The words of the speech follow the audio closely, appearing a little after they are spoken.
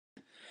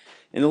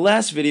In the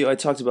last video I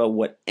talked about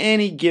what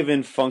any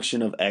given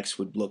function of x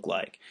would look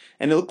like,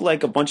 and it looked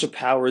like a bunch of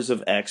powers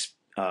of x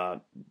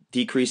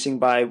decreasing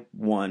by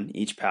 1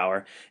 each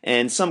power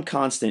and some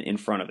constant in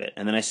front of it.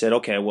 And then I said,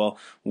 okay, well,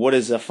 what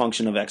is a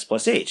function of x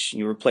plus h?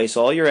 You replace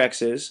all your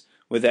x's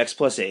with x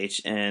plus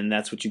h, and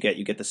that's what you get.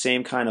 You get the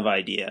same kind of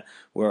idea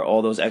where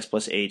all those x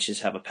plus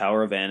h's have a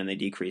power of n and they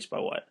decrease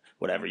by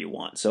whatever you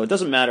want. So it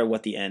doesn't matter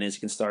what the n is. You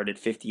can start at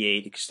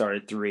 58, you can start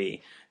at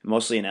 3.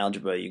 Mostly in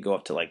algebra you go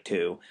up to like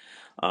 2.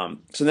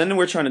 So then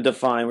we're trying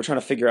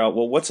to figure out,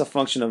 well, what's a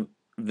function of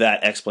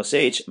that x plus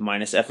h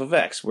minus f of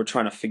x? We're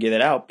trying to figure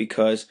that out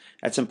because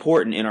that's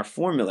important in our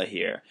formula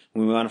here.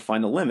 When we want to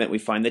find the limit, we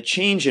find the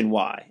change in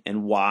y,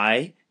 and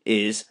y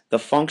is the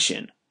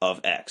function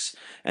of x.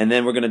 And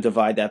then we're going to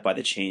divide that by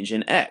the change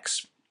in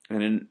x,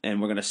 and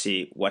we're going to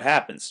see what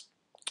happens.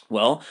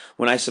 Well,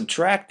 when I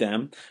subtract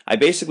them, I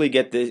basically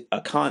get the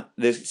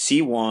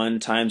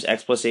c1 times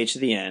x plus h to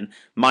the n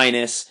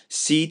minus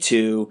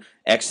c2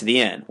 x to the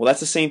n. Well,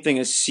 that's the same thing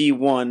as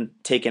c1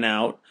 taken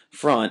out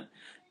front,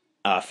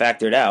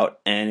 factored out,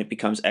 and it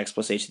becomes x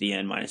plus h to the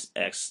n minus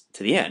x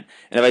to the n.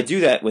 And if I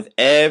do that with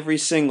every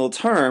single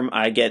term,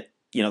 I get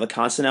the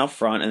constant out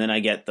front, and then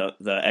I get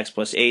the x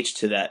plus h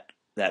to that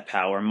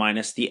power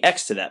minus the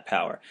x to that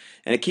power,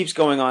 and it keeps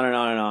going on and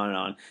on and on and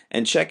on.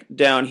 And check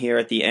down here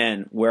at the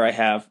end where I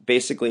have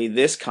basically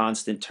this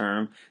constant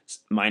term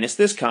minus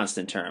this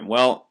constant term.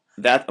 Well,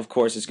 that of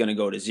course is going to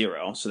go to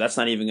 0, so that's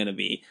not even going to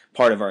be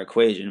part of our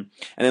equation.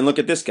 And then look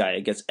at this guy,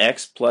 it gets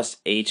x plus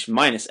h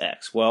minus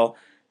x. Well,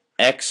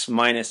 x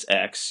minus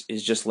x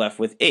is just left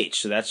with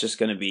h, so that's just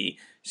going to be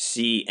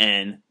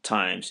cn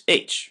times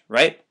h,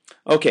 right?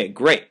 Okay,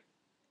 great.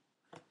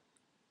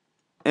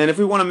 And if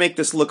we want to make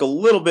this look a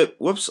little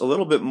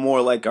bit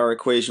more like our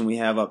equation we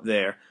have up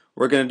there,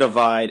 we're going to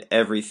divide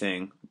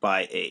everything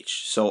by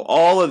h. So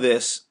all of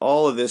this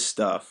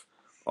stuff,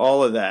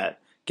 all of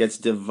that gets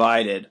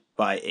divided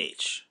by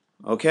h.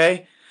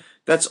 Okay?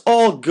 That's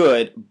all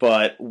good,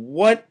 but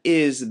what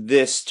is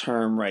this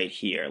term right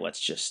here? Let's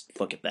just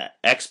look at that.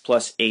 X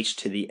plus h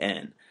to the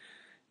n.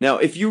 Now,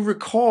 if you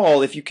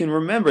recall, if you can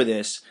remember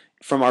this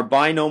from our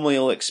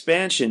binomial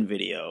expansion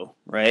video,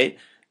 right?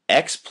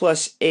 X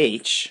plus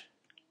h,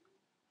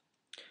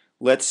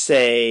 let's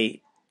say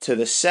to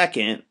the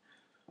second,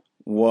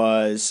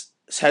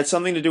 had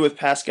something to do with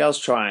Pascal's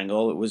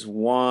triangle. It was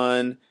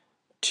 1,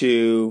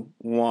 2,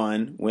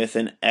 1 with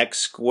an x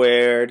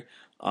squared,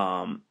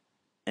 an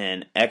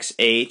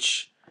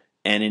xh,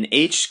 and an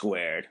h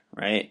squared,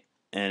 right?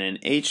 And an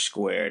h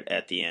squared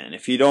at the end.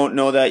 If you don't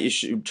know that, you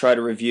should try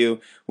to review,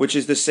 which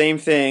is the same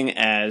thing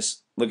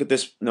as, look at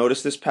this,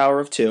 notice this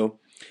power of 2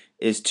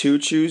 is 2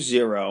 choose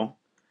 0,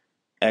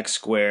 x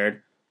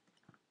squared,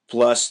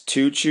 plus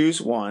 2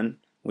 choose 1,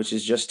 which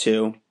is just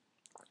 2,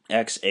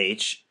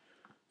 xh,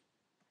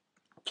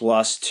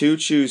 plus 2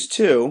 choose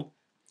 2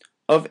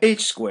 of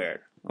h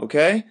squared.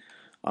 Okay?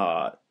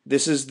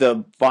 This is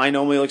the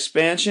binomial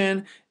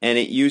expansion, and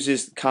it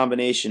uses the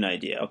combination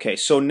idea. Okay,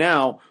 so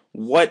now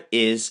what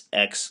is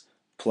x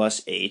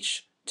plus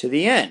h to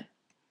the n?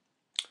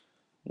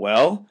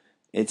 Well,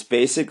 it's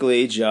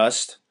basically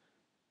just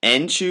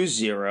n choose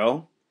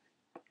 0,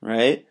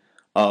 right,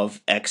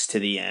 of x to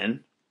the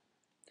n.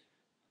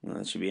 Well,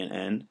 that should be an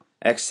n.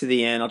 X to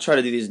the n. I'll try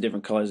to do these in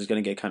different colors. It's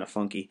going to get kind of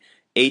funky.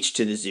 H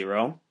to the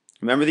 0.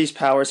 Remember, these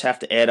powers have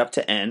to add up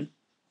to n.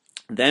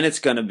 Then it's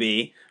going to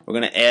be, we're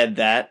going to add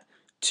that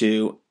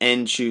to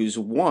n choose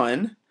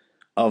 1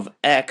 of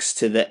x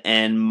to the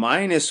n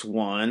minus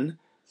 1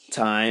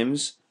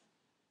 times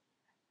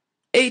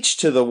h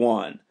to the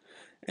 1.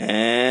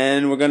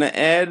 And we're going to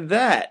add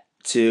that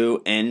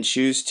to n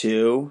choose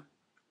 2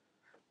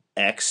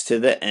 x to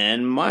the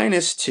n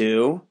minus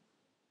 2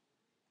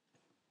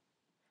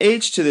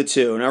 h to the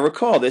 2. Now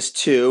recall, this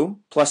 2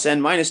 plus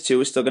n minus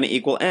 2 is still going to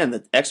equal n.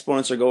 The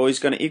exponents are always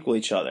going to equal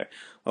each other.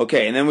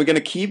 Okay, and then we're going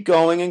to keep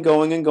going and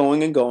going and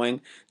going and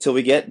going till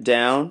we get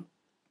down,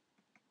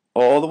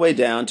 all the way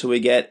down till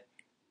we get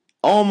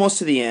almost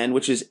to the end,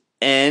 which is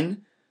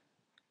n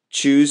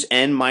choose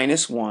n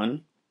minus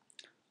 1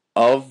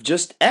 of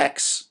just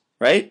x,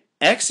 right?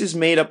 X is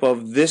made up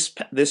of this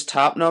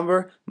top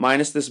number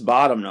minus this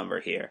bottom number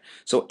here.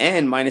 So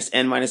n minus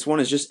 1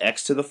 is just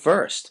x to the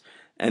first.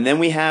 And then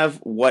we have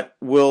what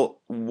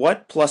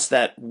plus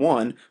that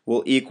 1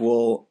 will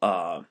equal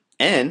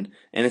n,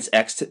 and it's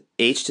x to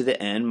h to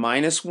the n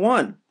minus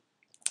 1.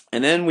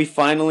 And then we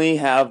finally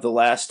have the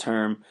last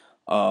term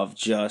of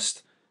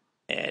just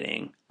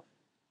adding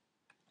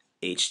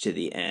h to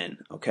the n.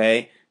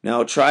 Okay?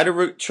 Now try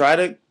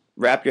to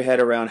wrap your head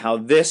around how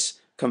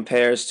this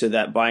compares to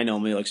that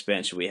binomial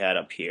expansion we had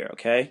up here.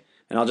 Okay?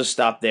 And I'll just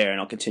stop there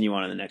and I'll continue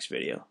on in the next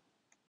video.